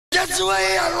that's the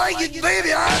way I like it,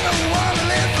 baby. I don't want to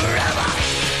live forever.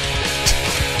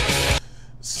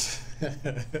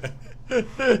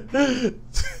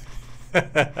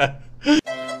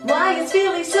 Why is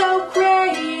Billy so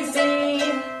crazy?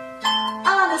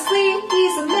 Honestly,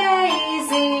 he's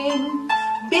amazing.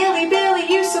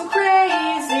 Billy, you're so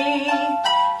crazy.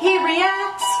 He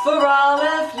reacts for all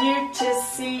of you to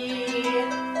see.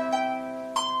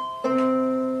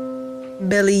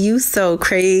 Billy, you so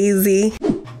crazy.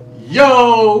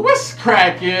 Yo, what's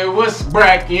crackin'? What's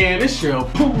brackin'? It's your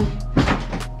poo.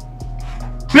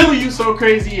 Billy, you so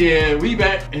crazy, yeah. We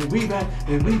back and we back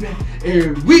and we back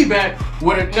and we back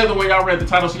with another way. Y'all read the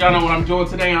title, so y'all know what I'm doing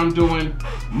today. I'm doing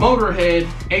Motorhead,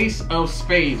 Ace of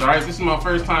Spades. All right, this is my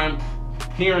first time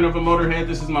hearing of a Motorhead.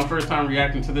 This is my first time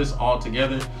reacting to this all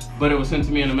together. But it was sent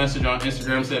to me in a message on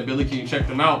Instagram. Said, Billy, can you check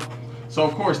them out? So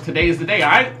of course, today is the day.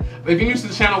 All right. If you're new to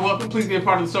the channel, welcome. Please be a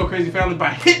part of the So Crazy family by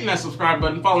hitting that subscribe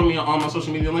button. Follow me on all my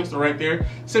social media links. They're right there.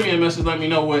 Send me a message. Let me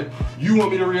know what you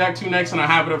want me to react to next, and I'll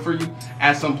have it up for you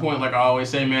at some point, like I always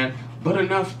say, man. But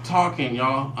enough talking,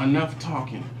 y'all. Enough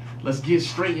talking. Let's get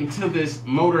straight into this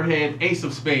Motorhead Ace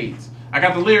of Spades. I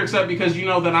got the lyrics up because you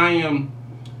know that I am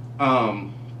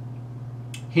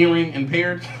hearing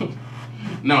impaired.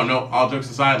 No, all jokes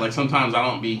aside, like sometimes I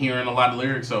don't be hearing a lot of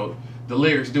lyrics, so the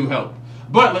lyrics do help.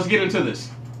 But let's get into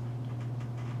this.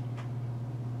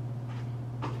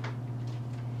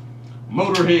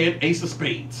 Motorhead, Ace of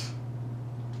Spades.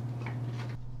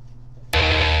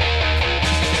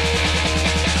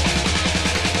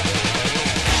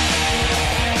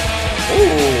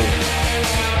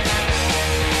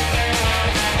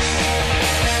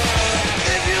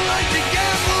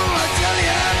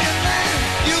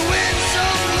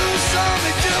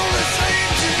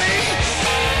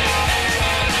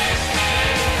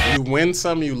 Win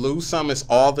some, you lose some, it's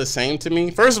all the same to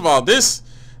me. First of all, this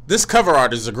cover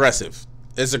art is aggressive.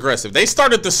 It's aggressive. They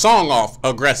started the song off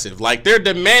aggressive. Like they're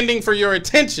demanding for your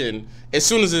attention as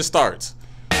soon as it starts.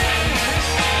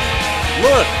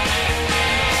 Look.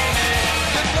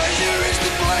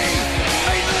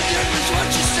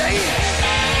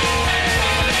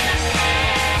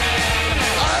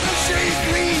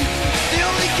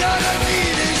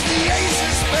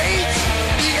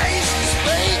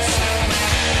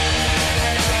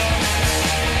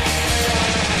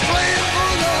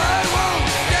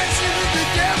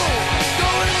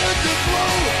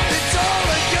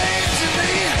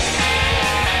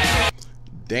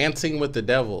 Dancing with the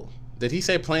devil. Did he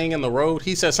say playing in the road?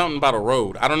 He said something about a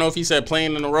road. I don't know if he said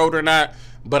playing in the road or not,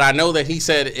 but I know that he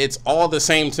said it's all the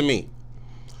same to me.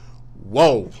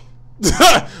 Whoa.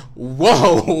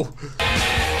 Whoa. 7 or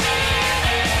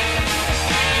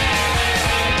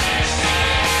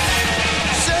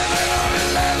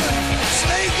 11,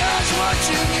 snake eyes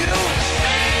watching you.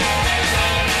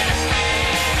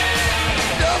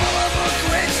 Double up or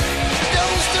quit,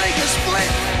 doubles take a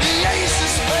split. The ace of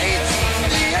spades.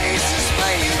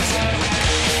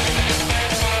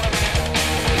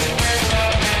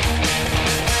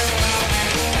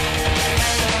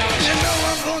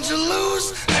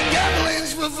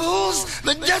 Fools,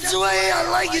 but that's the way I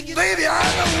like it, baby. I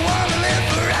don't want to live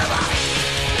forever.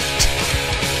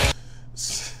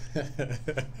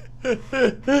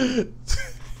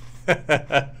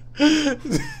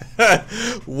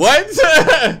 What?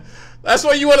 That's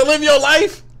why you want to live your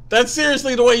life? That's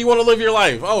seriously the way you want to live your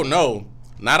life? Oh no,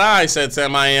 not I, said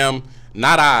Sam I am.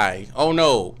 Not I. Oh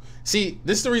no. See,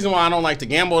 this is the reason why I don't like to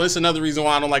gamble. This is another reason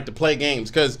why I don't like to play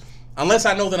games, because unless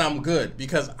I know that I'm good,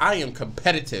 because I am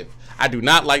competitive. I do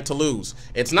not like to lose.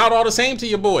 It's not all the same to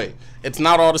your boy. It's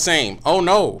not all the same. Oh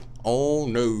no. Oh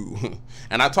no.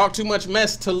 And I talk too much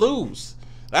mess to lose.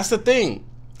 That's the thing.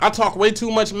 I talk way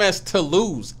too much mess to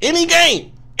lose. Any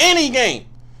game. Any game.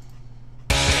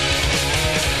 And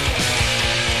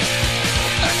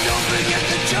don't forget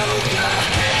the Joker.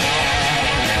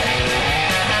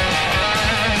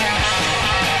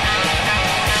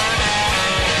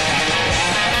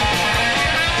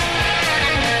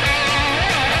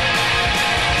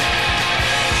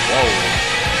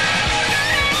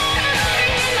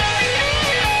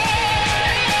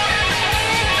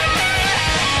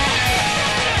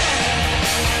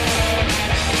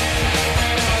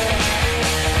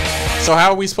 So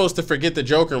how are we supposed to forget the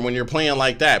Joker when you're playing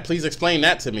like that? Please explain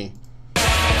that to me. Pushing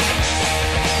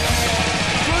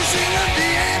up the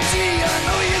ante, I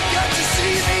know you got to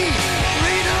see me.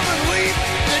 Read 'em and weep,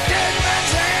 the dead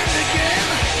man's hand again.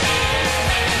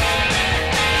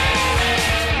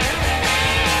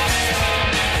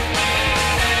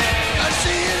 I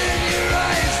see it in your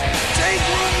eyes, take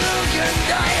one look and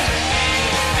die.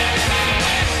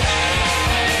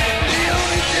 The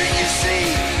only thing you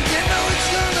see,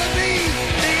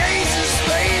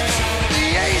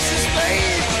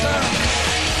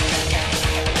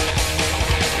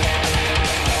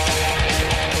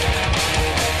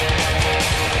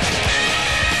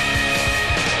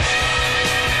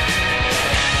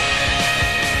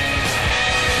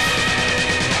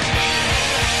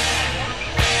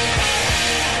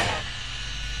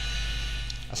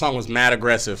 Song was mad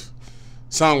aggressive.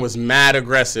 Song was mad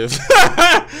aggressive.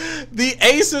 The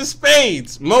Ace of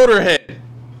Spades, Motorhead.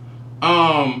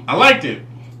 I liked it.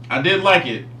 I did like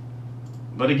it.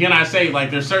 But again, I say, like,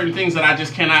 there's certain things that I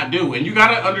just cannot do. And you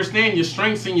got to understand your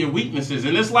strengths and your weaknesses.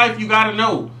 In this life, you got to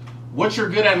know what you're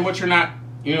good at and what you're not,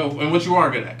 you know, and what you are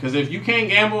good at. Because if you can't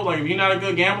gamble, like if you're not a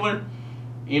good gambler,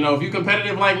 you know, if you're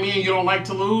competitive like me and you don't like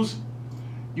to lose,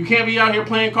 you can't be out here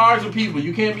playing cards with people.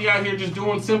 You can't be out here just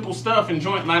doing simple stuff,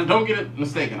 enjoying. Now, don't get it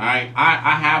mistaken. I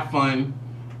have fun.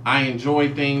 I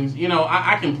enjoy things. You know,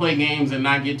 I can play games and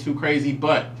not get too crazy,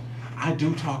 but I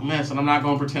do talk mess, and I'm not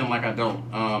going to pretend like I don't.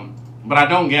 But I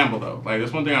don't gamble, though. Like,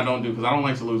 that's one thing I don't do, because I don't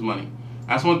like to lose money.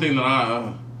 That's one thing that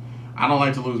I don't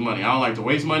like to lose money. I don't like to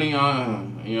waste money.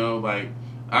 You know, like,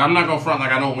 I'm not going to front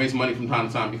like I don't waste money from time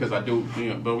to time, because I do,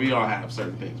 you know, but we all have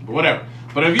certain things. But whatever.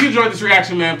 But if you enjoyed this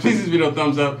reaction, man, please give this video a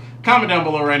thumbs up. Comment down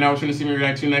below right now what you're going to see me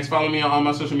react to next. Follow me on all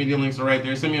my social media links are right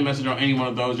there. Send me a message on any one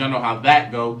of those. Y'all know how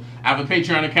that go. I have a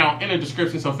Patreon account in the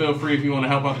description, so feel free if you want to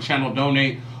help out the channel,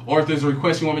 donate. Or if there's a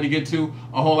request you want me to get to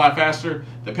a whole lot faster,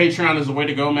 the Patreon is the way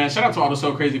to go, man. Shout out to all the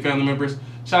So Crazy family members.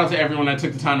 Shout out to everyone that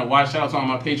took the time to watch. Shout out to all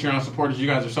my Patreon supporters. You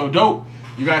guys are so dope.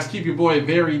 You guys keep your boy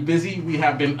very busy. We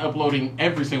have been uploading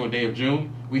every single day of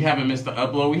June. We haven't missed the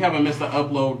upload. We haven't missed the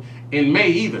upload in May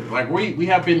either. Like, we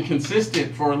have been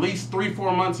consistent for at least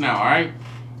 3-4 months now, all right?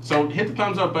 So hit the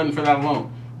thumbs up button for that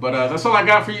alone. But that's all I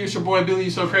got for you. It's your boy, Billy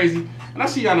You So Crazy. And I'll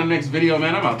see you on the next video,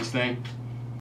 man. I'm out this thing.